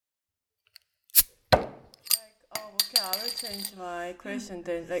I will change my question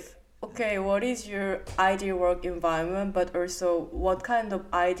then. Like, okay, what is your ideal work environment, but also what kind of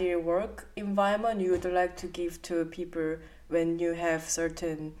ideal work environment you would like to give to people when you have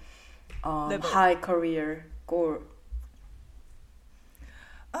certain Level. high career goal?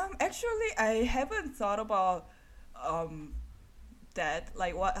 Actually, I haven't thought about um that,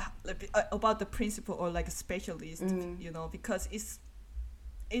 like what about the principal or like a specialist, because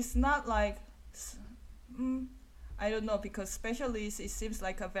it's not like s- mm, I don't know, because specialist, it seems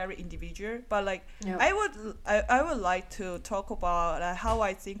like a very individual, but like Yeah. I would like to talk about how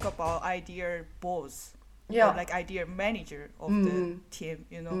I think about ideal boss or Yeah. like ideal manager of the Mm. team.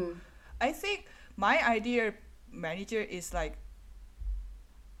 Mm. I think my ideal manager is like,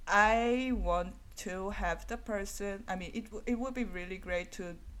 I want to have the person. I mean, it would be really great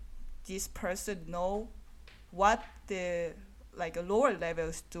to this person know what the like a lower level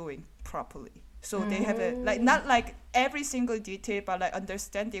is doing properly. So they have a like, not like every single detail, but like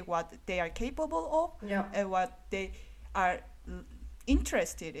understanding what they are capable of Yeah. and what they are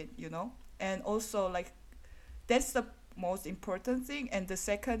interested in, and also like that's the most important thing. And the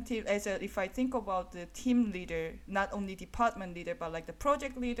second thing, if I think about the team leader, not only department leader but like the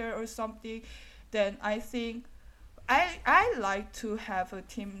project leader or something, then I think I like to have a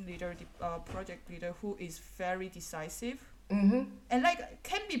team leader, project leader who is very decisive Mm-hmm. and like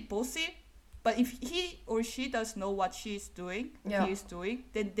can be bossy, but if he or she does know what he is doing,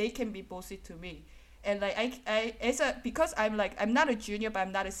 then they can be bossy to me. And like I because I'm not a junior but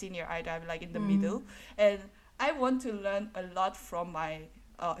I'm not a senior either, I'm like in the middle, and I want to learn a lot from my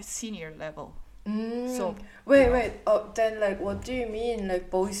senior level. So Wait. Oh, then like, what do you mean, like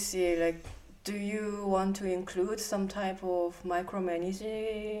bossy? Like, do you want to include some type of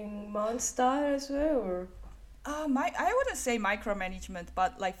micromanaging style as well, or? I wouldn't say micromanagement,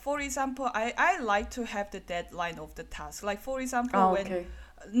 but like for example, I like to have the deadline of the task. Like for example, when Okay.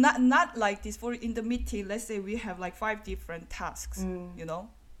 not like this, for in the meeting, let's say we have like 5 different tasks,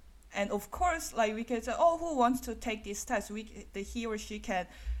 and of course like we can say, oh, who wants to take this task, he or she can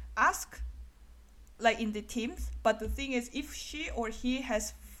ask like in the teams. But the thing is, if she or he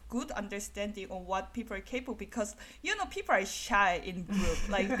has good understanding on what people are capable, because people are shy in group,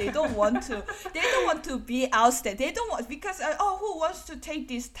 like they don't want to be outstanding, they don't want, because who wants to take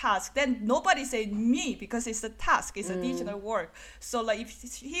this task, then nobody say me, because it's a task, it's additional work. So like if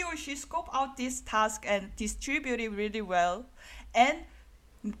he or she scope out this task and distribute it really well, and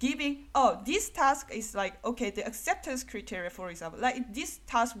giving this task is like, okay, the acceptance criteria, for example, like this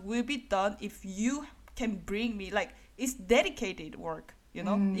task will be done if you can bring me, like it's dedicated work,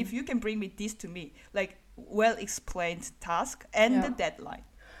 if you can bring me this to me, like well explained task and the deadline.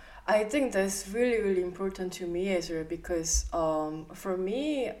 I think that's really, really important to me as well, because for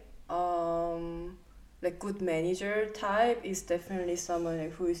me, like good manager type is definitely someone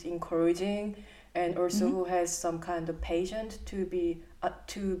like who is encouraging, and also who has some kind of patience to be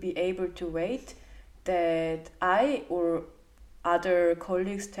able to wait that I or other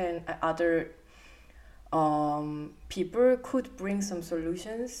colleagues and other people could bring some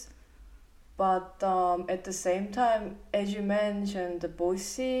solutions. But at the same time, as you mentioned, the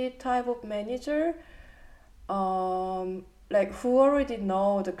bossy type of manager, like who already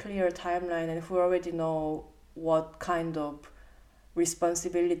know the clear timeline and who already know what kind of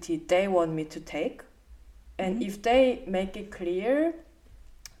responsibility they want me to take. And if they make it clear,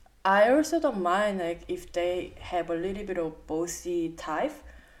 I also don't mind like if they have a little bit of bossy type.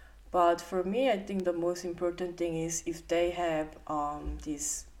 But for me, I think the most important thing is if they have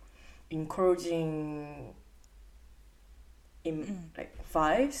this encouraging like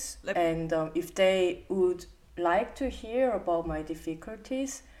vibes, and if they would like to hear about my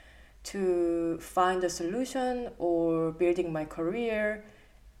difficulties to find a solution or building my career,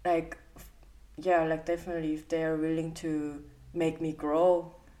 like like definitely if they are willing to make me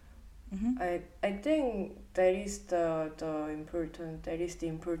grow, I think that is the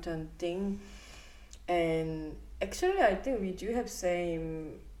important thing. And actually I think we do have similar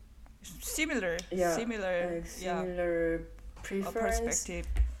preference, perspective.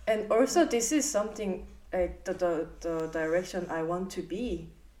 and also this is something like the direction I want to be.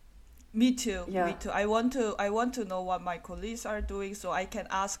 Me too. I want to know what my colleagues are doing, so I can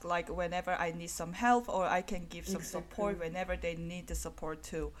ask like whenever I need some help, or I can give some support whenever they need the support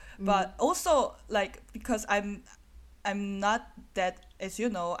too. But also like, because I'm not that, as you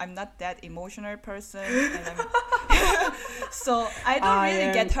know, I'm not that emotional person, and so I don't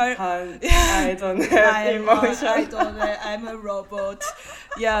really get hurt. I don't have emotion. I'm a robot.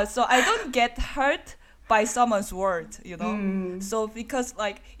 Yeah, so I don't get hurt. by someone's word, you know. So because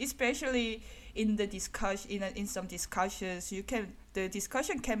like especially in the discussion, in some discussions, the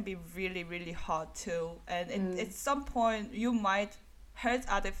discussion can be really really hard too, and at some point you might hurt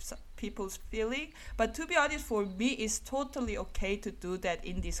other people's feeling. But to be honest, for me, it's totally okay to do that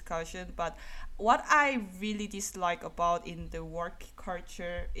in discussion. But what I really dislike about in the work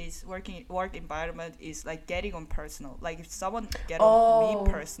culture is work environment is like getting on personal. Like if someone get on me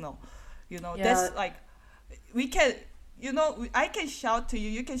personal, you know, that's like we can, you know, I can shout to you,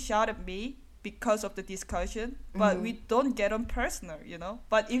 you can shout at me because of the discussion, but we don't get on personal, you know.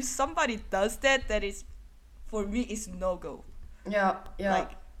 But if somebody does that, that is, for me, it's no go. Yeah.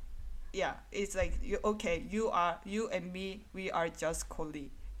 Like, yeah, it's like you and me, we are just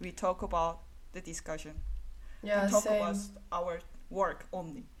colleagues. We talk about the discussion. Yeah, we talk same. about our work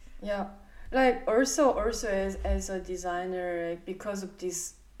only. Yeah, like also as a designer, like, because of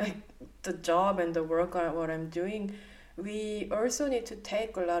this, like the job and the work what I'm doing, we also need to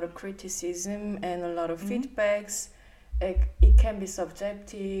take a lot of criticism and a lot of feedbacks. Like it can be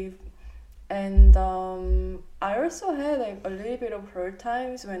subjective, and I also had like a little bit of hard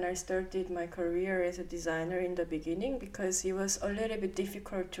times when I started my career as a designer in the beginning, because it was a little bit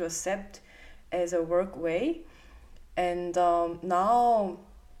difficult to accept as a work way. And now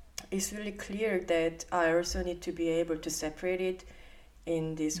it's really clear that I also need to be able to separate it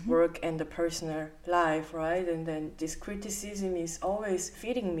in this work and the personal life, right? And then this criticism is always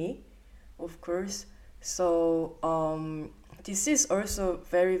feeding me, of course. So this is also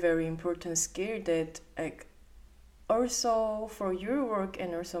very, very important skill that, like, also for your work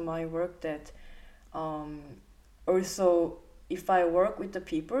and also my work, that also if I work with the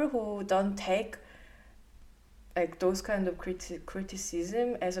people who don't take like those kind of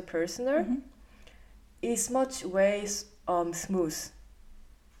criticism as a personal, it's much way smooth.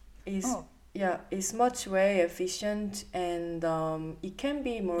 It's much way efficient, and it can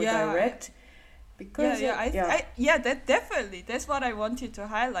be more direct. Because that definitely, that's what I wanted to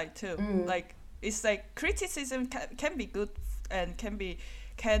highlight too. Like it's like criticism can be good and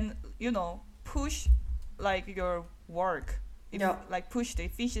can you know push like your work, like push the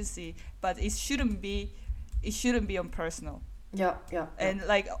efficiency, but it shouldn't be on personal. And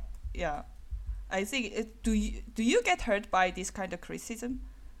like I think do you get hurt by this kind of criticism?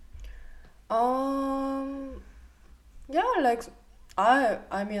 Like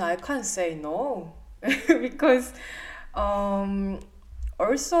I mean I can't say no because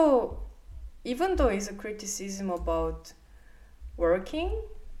also, even though it's a criticism about working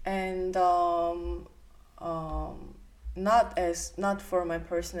and not for my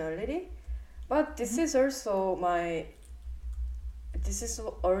personality, but this is also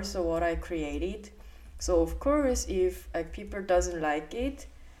what I created. So of course, if like people doesn't like it,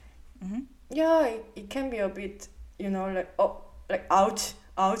 it can be a bit, you know, like ouch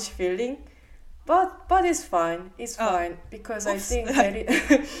feeling, but it's fine. It's fine because I think that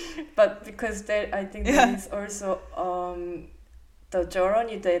that is also the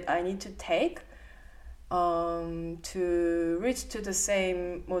journey that I need to take to reach to the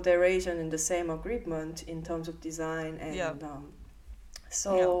same moderation and the same agreement in terms of design, and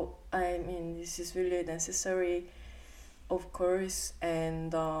I mean this is really necessary, of course,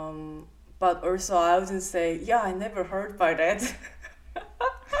 and but also I wouldn't say I never heard by that.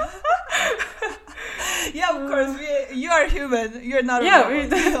 Of course, you are human. You're not a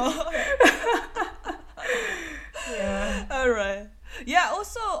robot. All right.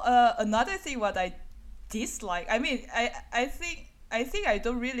 Also, another thing what I dislike. I mean, I think I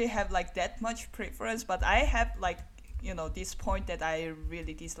don't really have like that much preference, but I have like, you know, this point that I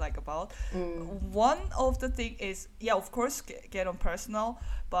really dislike about. One of the thing is, of course, get on personal,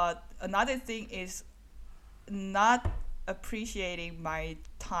 but another thing is not appreciating my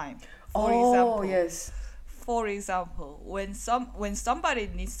time. For example, when somebody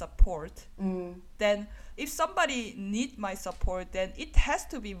needs support, then if somebody needs my support, then it has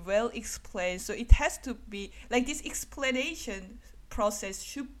to be well explained. So it has to be like this explanation process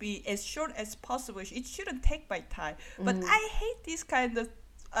should be as short as possible. It shouldn't take my time. But I hate this kind of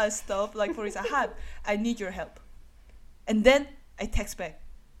stuff. Like, for example, I need your help, and then I text back,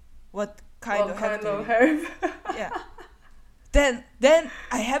 what kind of help? Then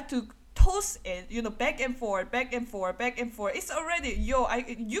I have to toss it, you know, back and forth. It's already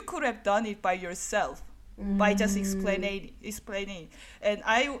you could have done it by yourself by just explaining. And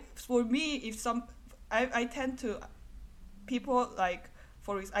for me, if I tend to people like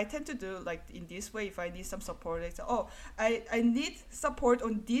I tend to do like in this way. If I need some support, I say, I need support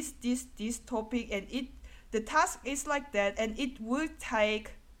on this topic, and the task is like that, and it will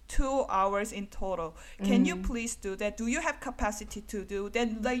take 2 hours in total. Can you please do that? Do you have capacity to do?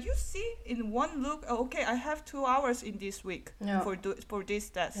 Then like you see in one look, oh, okay, I have 2 hours in this week for this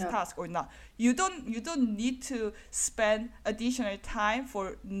task or not. You don't need to spend additional time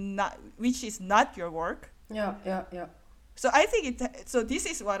for not, which is not your work. Yeah. So I think so this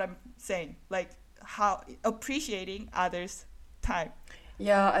is what I'm saying, like how appreciating others' time.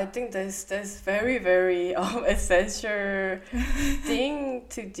 Yeah, I think that's very, very essential thing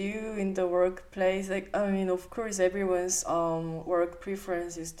to do in the workplace. Like, I mean, of course, everyone's work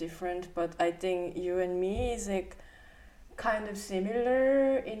preference is different, but I think you and me is like kind of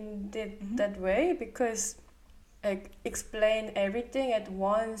similar in that way, because like explain everything at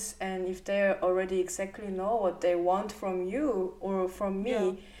once, and if they already exactly know what they want from you or from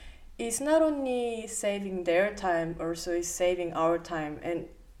me, it's not only saving their time, also is saving our time, and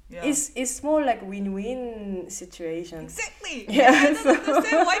it's more like win-win situation. Exactly. Yeah, I don't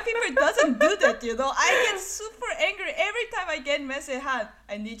understand why people doesn't do that. You know, I get super angry every time I get message. Han,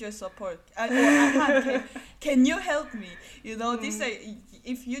 I need your support. Or Han, can you help me? You know, this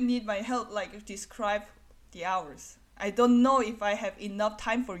if you need my help, like describe the hours. I don't know if I have enough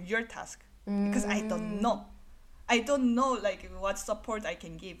time for your task because I don't know. I don't know like what support I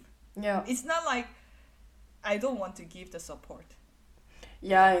can give. Yeah. It's not like I don't want to give the support.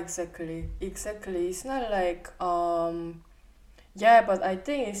 Yeah, exactly. It's not like but I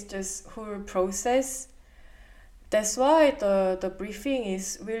think it's just whole process. That's why the briefing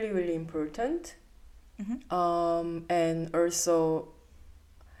is really, really important. And also,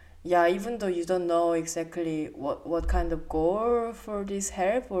 even though you don't know exactly what kind of goal for this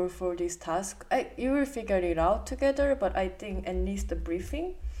help or for this task, you will figure it out together. But I think at least the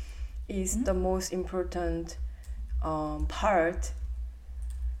briefing is the most important part.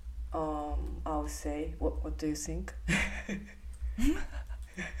 I would say. What do you think?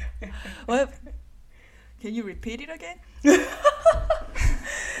 Well, can you repeat it again?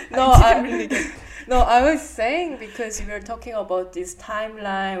 I was saying, because we were talking about this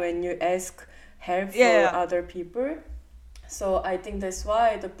timeline when you ask help for other people. So I think that's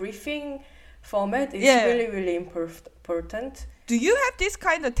why the briefing format is really, really important. Do you have this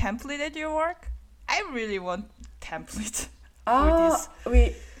kind of template at your work? I really want template for this.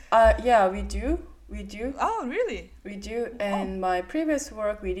 We do. Oh, really? We do. And my previous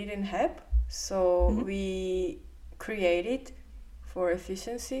work we didn't have, so we created for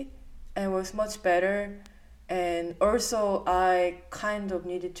efficiency, and was much better. And also I kind of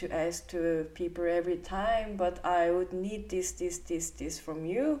needed to ask to people every time, but I would need this from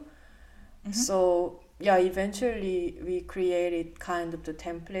you. So eventually we created kind of the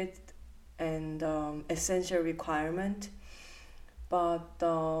template and essential requirement. But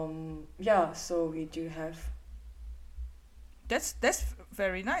so we do have. That's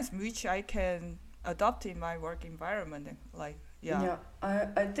very nice, which I can adopt in my work environment. Like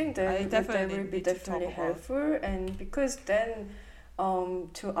I think that will be definitely helpful, and because then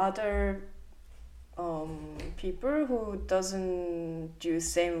to other people who doesn't do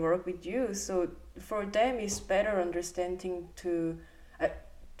same work with you, so for them it's better understanding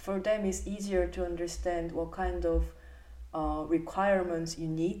for them it's easier to understand what kind of requirements you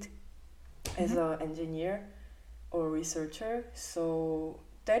need as an engineer or researcher. So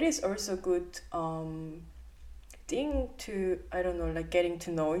that is also good thing to, I don't know, like getting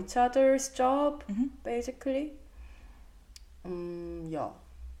to know each other's job, basically.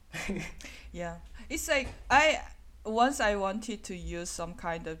 It's like I wanted to use some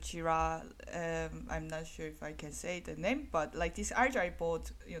kind of Jira. I'm not sure if I can say the name, but like this agile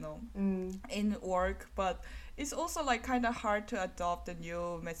board, in work. But it's also like kind of hard to adopt the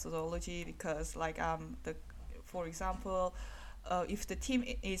new methodology because for example, if the team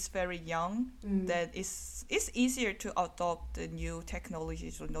is very young, then it's easier to adopt the new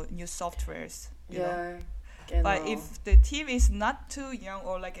technologies or new softwares. You know? But if the team is not too young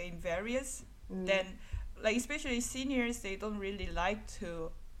or like in various, then like especially seniors, they don't really like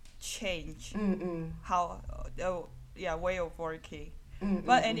to change how way of working.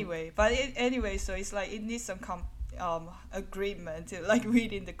 But anyway, so it's like it needs some agreement to, like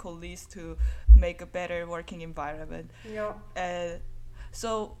within the colleagues to make a better working environment.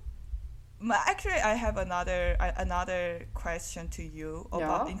 So actually I have another question to you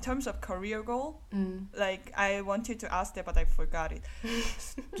about in terms of career goal. Like I wanted to ask that, but I forgot it.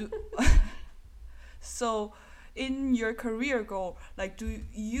 So in your career goal, like do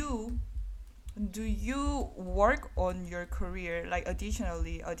you work on your career like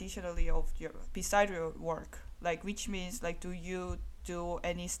additionally of your beside your work, like which means like do you do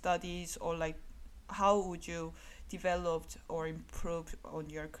any studies, or like how would you developed or improved on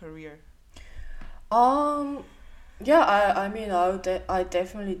your career? Yeah, I mean, I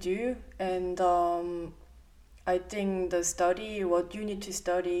definitely do. And I think the study, what you need to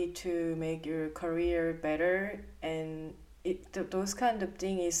study to make your career better, and those kind of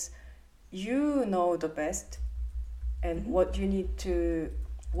thing is, you know the best, and what you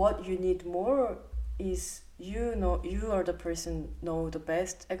need more is, you are the person know the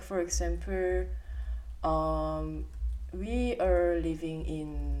best. Like for example, we are living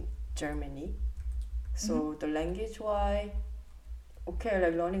in Germany, so the language wise, okay,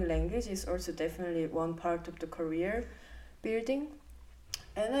 like learning language is also definitely one part of the career building.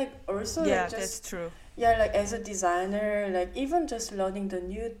 And like also Yeah, like that's just, true. yeah, like as a designer, like even just learning the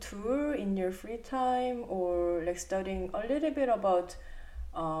new tool in your free time, or like studying a little bit about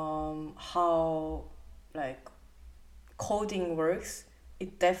how like coding works,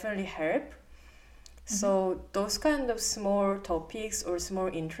 it definitely help. So those kind of small topics or small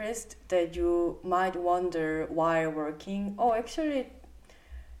interests that you might wonder while working, oh, actually,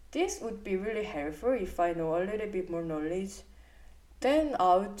 this would be really helpful if I know a little bit more knowledge. Then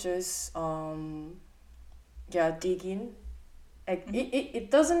I would just dig in. Like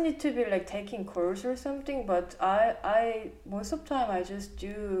it doesn't need to be like taking course or something, but I most of the time I just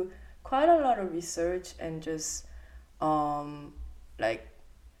do quite a lot of research and just like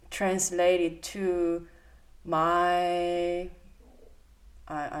translate it to my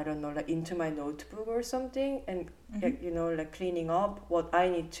I don't know, like into my notebook or something, and like, like cleaning up what I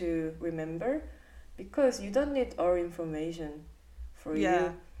need to remember, because you don't need all information for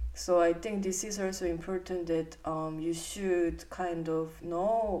you. So I think this is also important, that you should kind of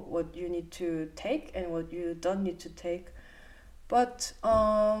know what you need to take and what you don't need to take. But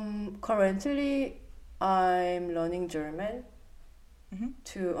currently I'm learning German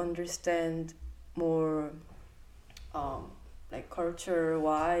to understand more like culture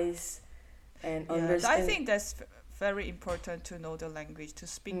wise, and understand. I think that's very important to know the language, to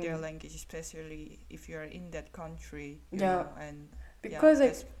speak their language, especially if you are in that country. You know, and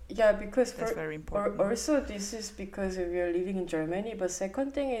because because that's very important. Also, this is because we are living in Germany. But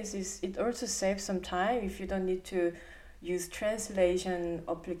second thing is it also saves some time if you don't need to use translation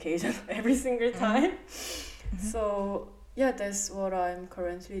application every single time. So yeah, that's what I'm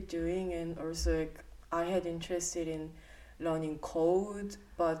currently doing. And also like, I had interested in learning code,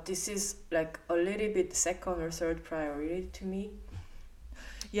 but this is like a little bit second or third priority to me.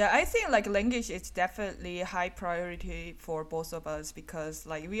 Yeah, I think like language is definitely a high priority for both of us, because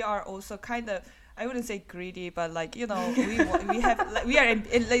like we are also kind of, I wouldn't say greedy, but like, you know, we have like, we are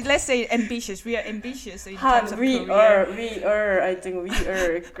like, let's say ambitious. We are ambitious in terms of career. I think we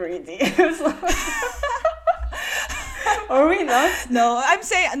are greedy. Are we not? No, I'm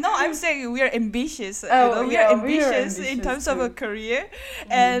saying we are ambitious. We are ambitious in terms of a career,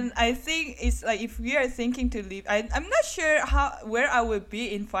 and I think it's like if we are thinking to live, I'm not sure where I will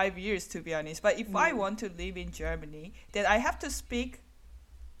be in 5 years, to be honest. But if I want to live in Germany, then I have to speak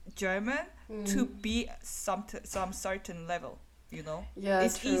German to be some certain level. You know,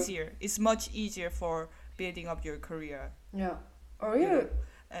 it's true. easier. It's much easier for building up your career. Yeah, are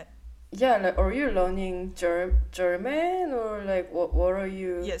you learning German, or like what are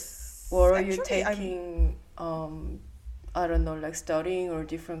you? Yes. What are you taking? I don't know, like studying or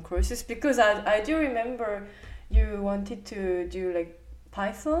different courses, because I do remember you wanted to do like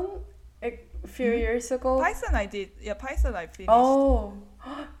Python a few years ago. Python I did. Yeah, Python I finished. Oh,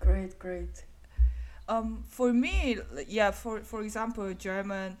 great. For me, for example,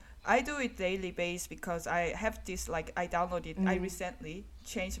 German, I do it daily base, because I have this, like, I downloaded, I recently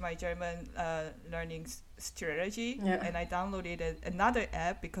changed my German learning strategy, and I downloaded another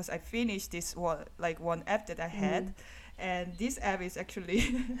app, because I finished this one app that I had, and this app is actually,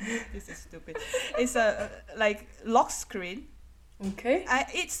 this is stupid, it's a like lock screen. Okay.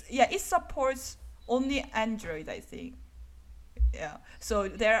 It supports only Android, I think. Yeah. So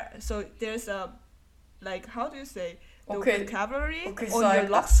there's a, like, how do you say, the vocabulary on your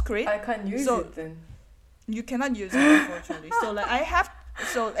lock screen. I can't use it then. You cannot use it, unfortunately.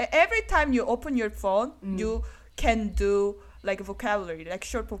 So every time you open your phone, you can do like a vocabulary, like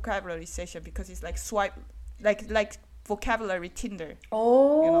short vocabulary session, because it's like swipe, like vocabulary Tinder.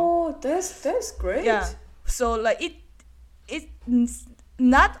 Oh, you know? That's great. Yeah. So like it's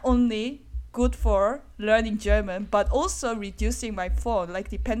not only good for learning German, but also reducing my phone, like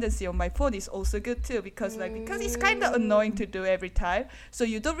dependency on my phone is also good too, because it's kind of annoying to do every time, so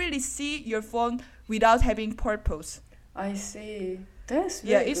you don't really see your phone without having purpose. I see. That's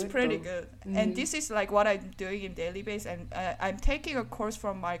Yeah, really it's good pretty though. good. And this is like what I'm doing in daily basis. And I'm taking a course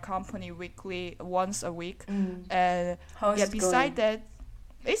from my company weekly, once a week. And How's yeah, it beside going? that,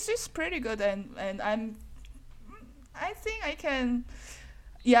 it's just pretty good. And I think I can,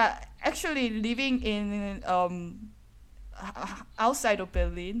 yeah, actually living in outside of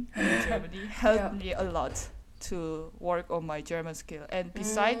Berlin in Germany helped me a lot to work on my German skill. And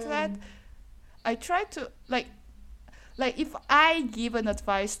besides that, I try to like if I give an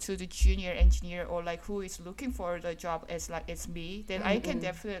advice to the junior engineer or like who is looking for the job as like it's me, then I can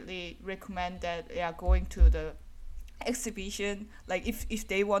definitely recommend that going to the exhibition. Like if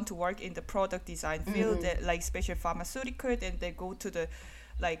they want to work in the product design field, that, like especially pharmaceutical, then they go to the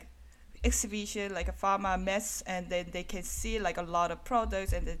like exhibition like a pharma mess, and then they can see like a lot of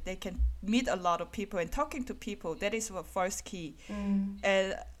products, and then they can meet a lot of people and talking to people. That is the first key.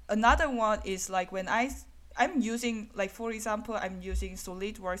 And another one is like when I'm using, like for example, I'm using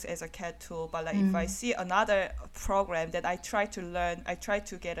SolidWorks as a CAD tool, but like if I see another program that I try to learn, I try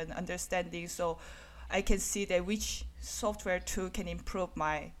to get an understanding, so I can see that which software tool can improve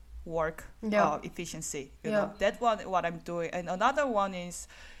my work efficiency. You know, that one what I'm doing. And another one is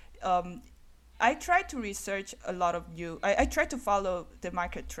I try to research a lot of I try to follow the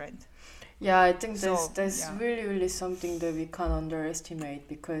market trend. Yeah, I think that's really, really something that we can't underestimate,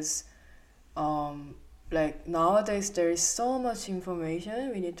 because like nowadays there is so much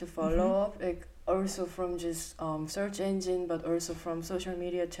information we need to follow up, like also from just search engine, but also from social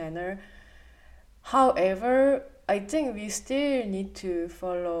media channel. However, I think we still need to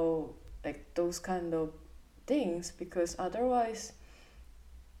follow like those kind of things, because otherwise,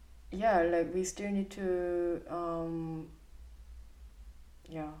 yeah, like we still need to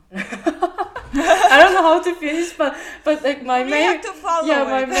I don't know how to finish, but like my main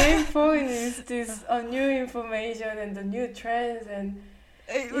main point is this new information and the new trends, and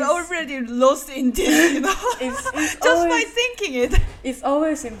we're already lost in this, you know. it's just always, by thinking it. It's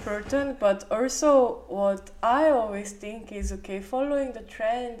always important, but also what I always think is, okay, following the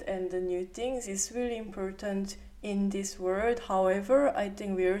trend and the new things is really important in this world. However, I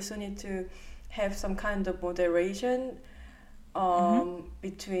think we also need to have some kind of moderation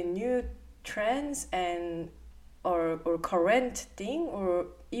between new trends and or current thing, or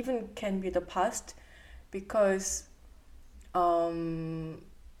even can be the past, because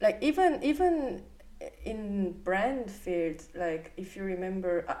like even in brand field, like if you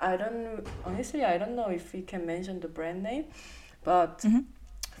remember, I don't know if we can mention the brand name, but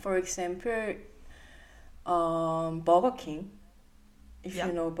for example, Burger King, if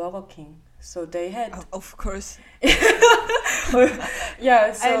you know Burger King, so they had of course.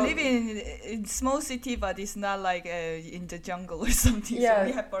 Yeah, so I live in small city, but it's not like in the jungle or something. Yeah. So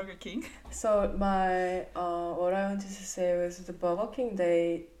we have Burger King. So my what I wanted to say was the Burger King,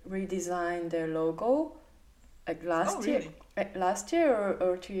 they redesigned their logo like last year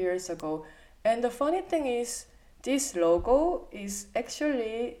or 2 years ago. And the funny thing is, this logo is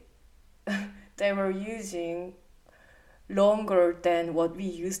actually they were using longer than what we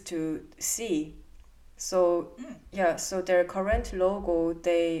used to see. So so their current logo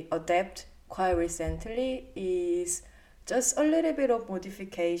they adapt quite recently is just a little bit of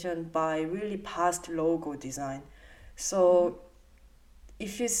modification by really past logo design. So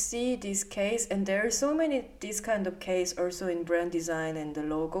if you see this case, and there are so many this kind of case also in brand design and the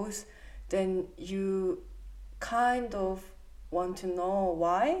logos, then you kind of want to know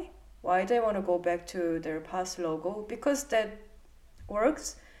why they want to go back to their past logo, because that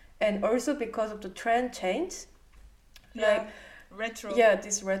works, and also because of the trend change, like retro. Yeah,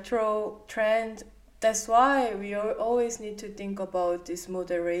 this retro trend. That's why we always need to think about this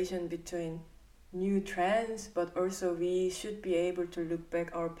moderation between new trends, but also we should be able to look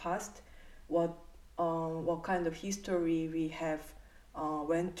back our past, what kind of history we have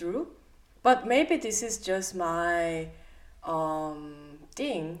went through. But maybe this is just my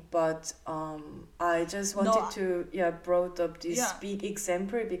thing, but I just wanted to brought up this big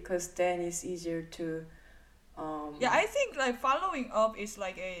example, because then it's easier to I think like following up is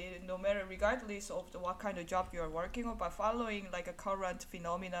like no matter regardless of what kind of job you are working on, but following like a current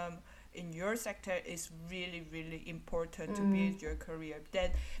phenomenon in your sector is really, really important to build your career.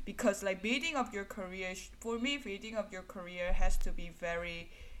 Then because like building up your career, for me, building up your career has to be very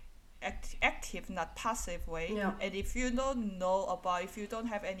active, not passive way. And if you don't know about, if you don't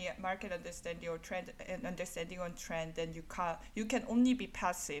have any market understanding or trend and understanding on trend, then you can only be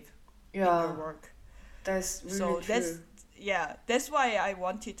passive in your work. That's really true. That's why I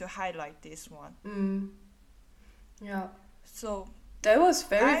wanted to highlight this one. So that was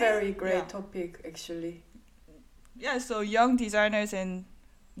very great topic actually. Yeah, so young designers and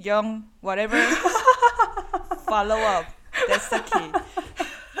young whatever follow up. That's the key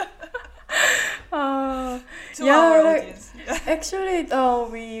to our audience. Actually,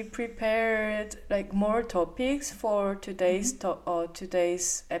 we prepared like more topics for today's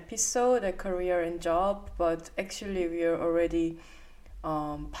episode, a career and job. But actually, we are already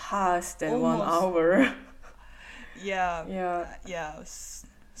past that 1 hour. Yeah.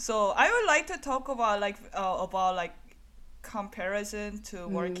 So I would like to talk about like comparison to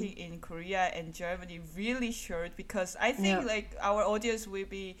working in Korea and Germany really short, because I think like our audience will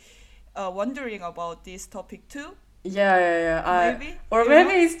be wondering about this topic too. Yeah. Maybe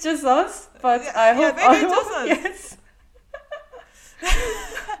it's just us, but I hope. Yeah, maybe just us. Yes.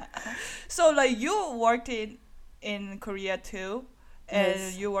 So like you worked in Korea too,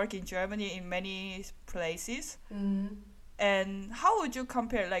 and you work in Germany in many places. And how would you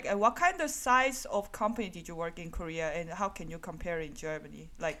compare? Like, what kind of size of company did you work in Korea, and how can you compare in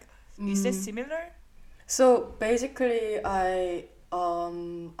Germany? Like, is it similar? So basically, I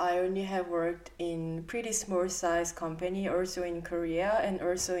only have worked in pretty small size company, also in Korea and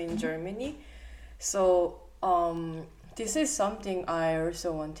also in Germany. So this is something I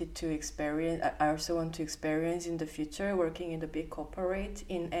also wanted to experience. I also want to experience in the future, working in the big corporate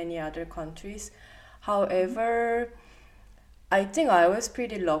in any other countries. However, I think I was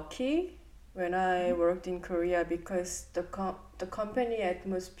pretty lucky when I worked in Korea, because the company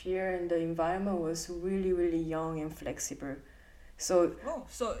atmosphere and the environment was really, really young and flexible. So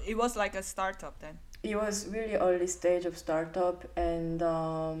it was like a startup then? It was really early stage of startup, and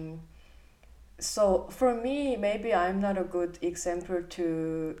so for me, maybe I'm not a good example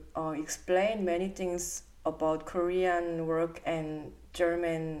to explain many things about Korean work and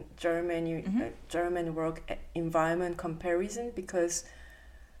German work environment comparison, because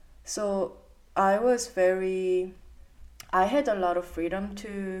I had a lot of freedom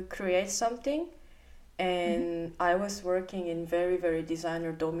to create something, and I was working in very, very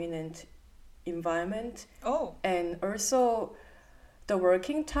designer dominant environment. And also the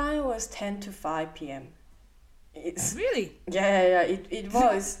working time was 10 to 5 p.m. It's really? Yeah, it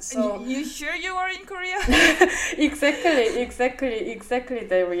was. So you sure you were in Korea? exactly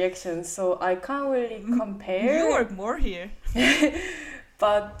the reaction. So I can't really compare. You work more here.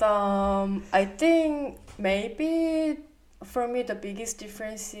 But I think maybe for me the biggest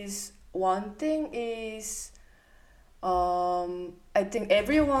difference is, one thing is I think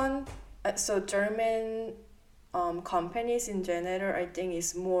everyone, so German companies in general, I think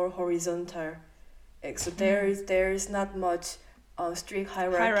is more horizontal. So there is not much strict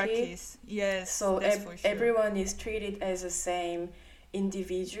hierarchies. Yes. So for sure. everyone is treated as the same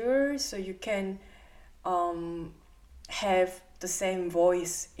individual. So you can have the same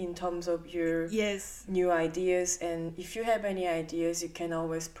voice in terms of your new ideas. And if you have any ideas, you can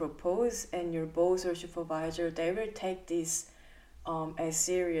always propose. And your boss or supervisor, they will take this as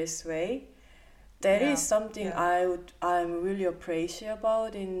serious way. That is something I'm really appreciate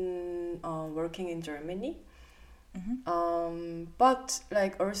about in working in Germany. But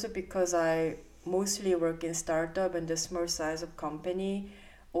like also because I mostly work in startup and the small size of company,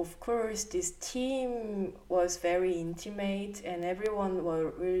 of course this team was very intimate and everyone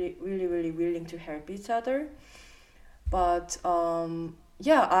were really, really, really willing to help each other. But I'm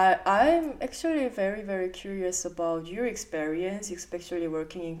actually very, very curious about your experience, especially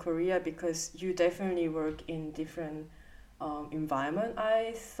working in Korea, because you definitely work in different environment,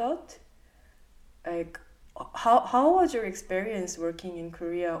 I thought. Like, how was your experience working in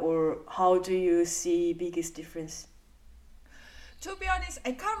Korea, or how do you see biggest difference? To be honest,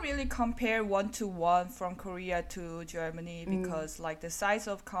 I can't really compare one-to-one from Korea to Germany, because like the size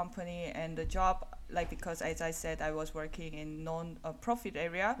of company and the job, like because as I said, I was working in non-profit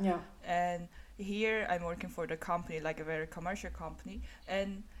area, and here I'm working for the company, like a very commercial company,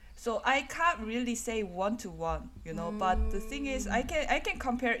 and so I can't really say one-to-one, you know. But the thing is, I can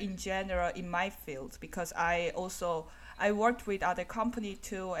compare in general in my field, because I worked with other company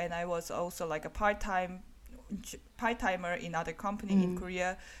too, and I was also like a part-timer in other company in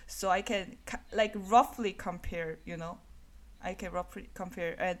Korea, so I can like roughly compare, you know. I can roughly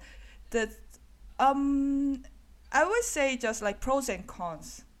compare, and the I would say just like pros and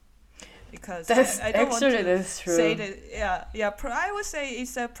cons, because I don't want to that's true. say that I would say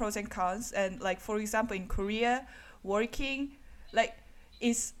it's a pros and cons. And like for example in Korea, working like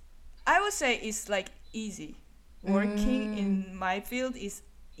is, I would say it's like easy. Working in my field is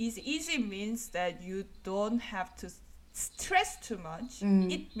easy means that you don't have to stress too much.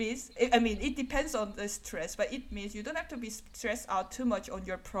 It means, it depends on the stress, but it means you don't have to be stressed out too much on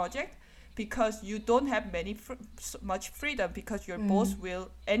your project, because you don't have much freedom, because your boss will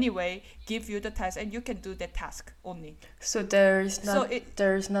anyway give you the task and you can do the task only. So there's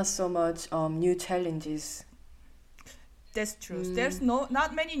not so much new challenges. That's true. There's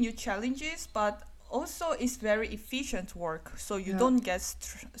not many new challenges, but also it's very efficient work, so you don't get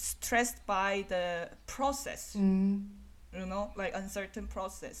stressed by the process, you know, like uncertain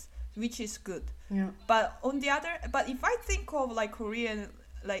process, which is good. But if I think of like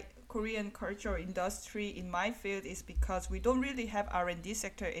Korean culture industry in my field, is because we don't really have R&D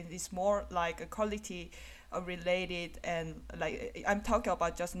sector, and it's more like a quality related, and like I'm talking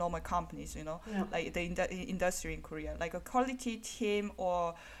about just normal companies, you know, like the industry in Korea, like a quality team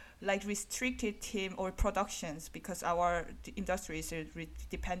or like restricted team or productions, because our industry is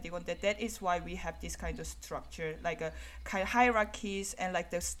depending on that. That is why we have this kind of structure, like a kind of hierarchies and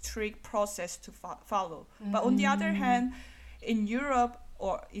like the strict process to follow. But on the other hand, in Europe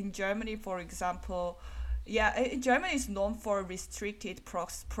or in Germany, for example, Germany is known for restricted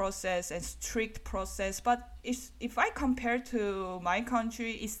process and strict process. But if I compare to my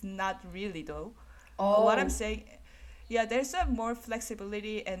country, it's not really though. What I'm saying, there's a more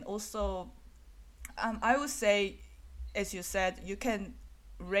flexibility, and also I would say, as you said, you can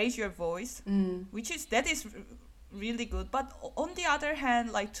raise your voice, that is really good. But on the other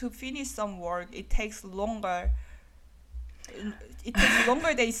hand, like to finish some work, it takes longer. It takes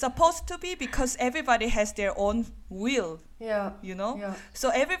longer than it's supposed to be, because everybody has their own will. You know.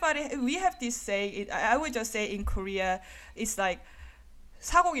 So we have this saying. I would just say in Korea, it's like,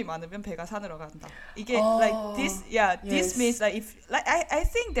 사공이 많으면 배가 산으로 간다. 이게 like this, this means like if like I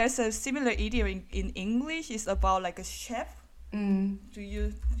think there's a similar idiom in English. It's about like a chef. Do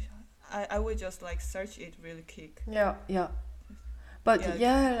you? I would just like search it really quick. But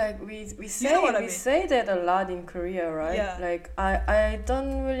like we say that a lot in Korea, right? Like I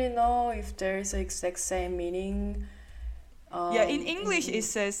don't really know if there is the exact same meaning. In English it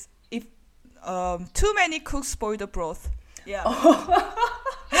says, if too many cooks spoil the broth.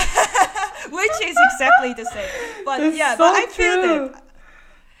 Which is exactly the same. But but I feel that.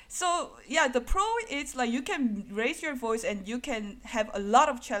 So the pro is like you can raise your voice and you can have a lot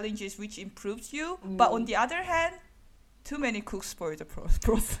of challenges which improves you. But on the other hand, too many cooks spoil the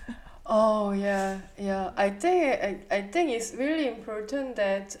broth. I think it's really important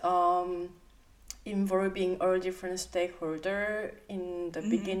that involving all different stakeholders in the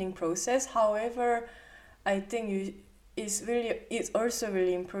beginning process. However, I think it's also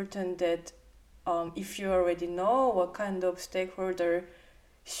really important that if you already know what kind of stakeholder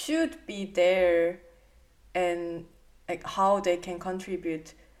should be there and like how they can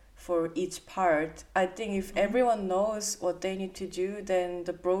contribute for each part, I think if everyone knows what they need to do, then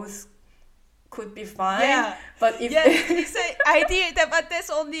the broth could be fine. But if it's an idea, but that's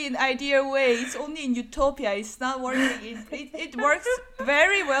only in ideal way. It's only in utopia. It's not working. It works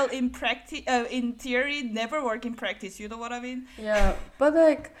very well in practice. In theory, never work in practice. You know what I mean? But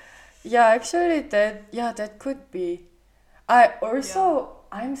like, actually, that could be. I'm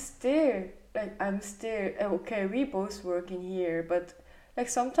still okay. We both work in here, but like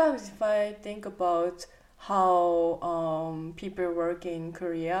sometimes if I think about how people work in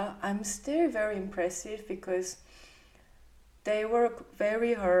Korea, I'm still very impressive because they work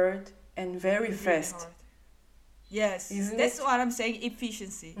very hard and very fast. Yes, that's what I'm saying,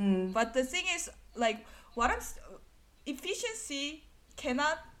 efficiency. But the thing is, like, efficiency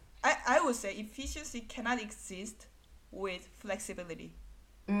cannot, I would say efficiency cannot exist with flexibility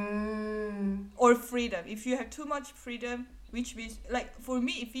or freedom. If you have too much freedom, which means, like, for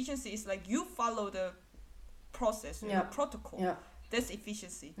me, efficiency is like you follow the process, protocol. That's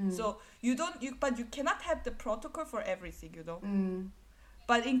efficiency. So but you cannot have the protocol for everything, you know.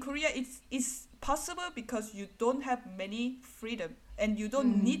 But in Korea, it's possible because you don't have many freedom, and you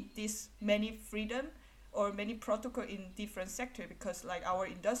don't need this many freedom or many protocol in different sector, because like our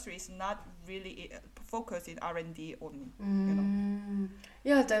industry is not really focused in R&D only. You know.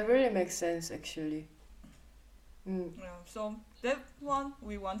 Yeah, that really makes sense actually. So that one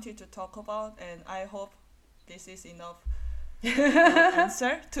we wanted to talk about, and I hope this is enough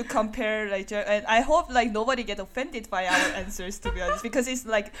answer to compare, like, and I hope like nobody get offended by our answers, to be honest, because it's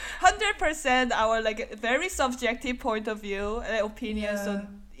like 100% our like very subjective point of view and opinion. So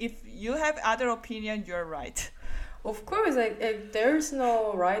if you have other opinion, you're right. Of course, like there's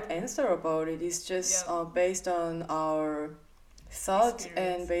no right answer about it. It's just based on our thought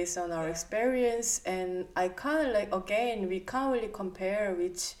and based on our experience. And I kind of like, again, we can't really compare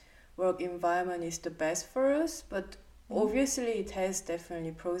which work environment is the best for us, but obviously it has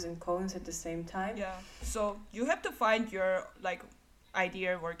definitely pros and cons at the same time. So you have to find your like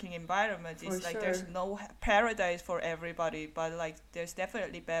ideal working environment. It's For like sure. there's no paradise for everybody, but like there's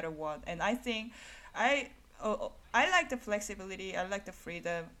definitely better one. And I think I like the flexibility, I like the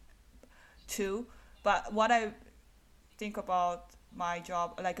freedom too. But what I think about my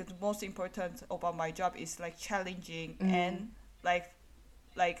job, like the most important about my job is like challenging and like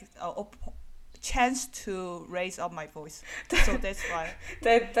chance to raise up my voice. So that's why.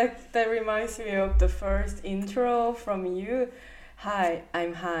 That reminds me of the first intro from you. Hi,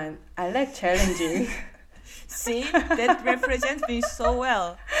 I'm Han. I like challenging. See, that represents me so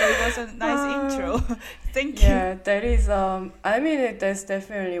well. So it was a nice intro. Thank you. Yeah, that is I mean that's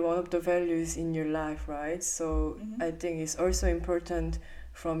definitely one of the values in your life, right? So I think it's also important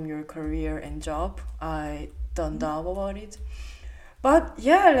from your career and job. I don't know about it. But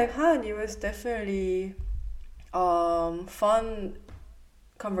yeah, like Han, it was definitely fun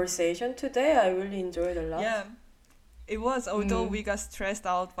conversation today. I really enjoyed a lot. Yeah, it was. Although we got stressed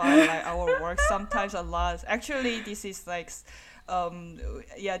out by like our work sometimes a lot. Actually, this is like,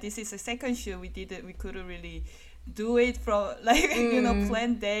 this is the second show we did it. We couldn't really do it from like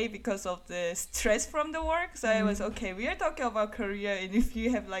planned day because of the stress from the work. So I was okay. We are talking about career, and if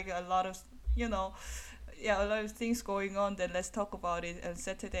you have like a lot of a lot of things going on, then let's talk about it on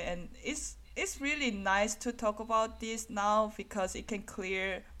Saturday. And it's really nice to talk about this now because it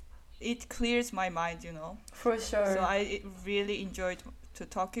clears my mind, For sure. So I really enjoyed to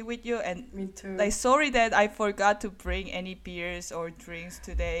talking with you, and Me too. like sorry that I forgot to bring any beers or drinks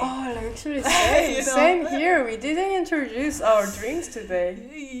today. Oh, like actually same, same here. We didn't introduce our drinks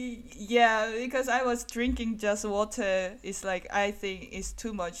today. Yeah, because I was drinking just water. It's like I think it's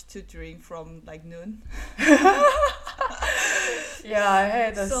too much to drink from like noon. Yeah, I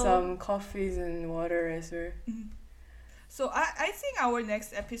had some coffees and water as well. So I think our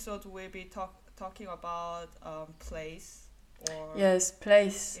next episode will be talking about place. Or yes,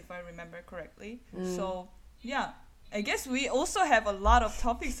 place. If I remember correctly. So yeah, I guess we also have a lot of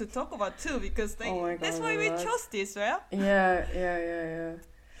topics to talk about too because that's why we chose this, right? Yeah.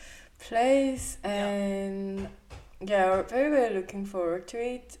 Place and we're very, very looking forward to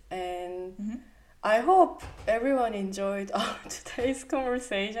it, and I hope everyone enjoyed our today's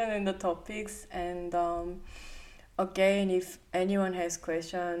conversation and the topics. And again, if anyone has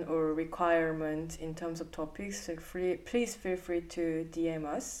question or requirement in terms of topics, please feel free to DM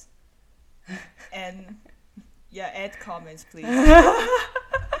us. And add comments, please.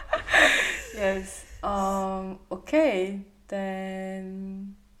 Yes. Okay.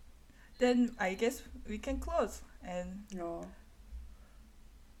 Then I guess we can close. And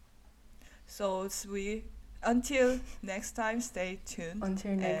so until next time, stay tuned.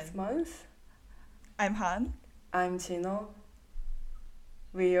 Until next month. I'm Han. I'm Chino.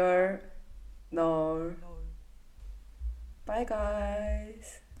 We are Noor. Bye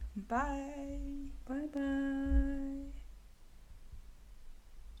guys. Bye. Bye bye.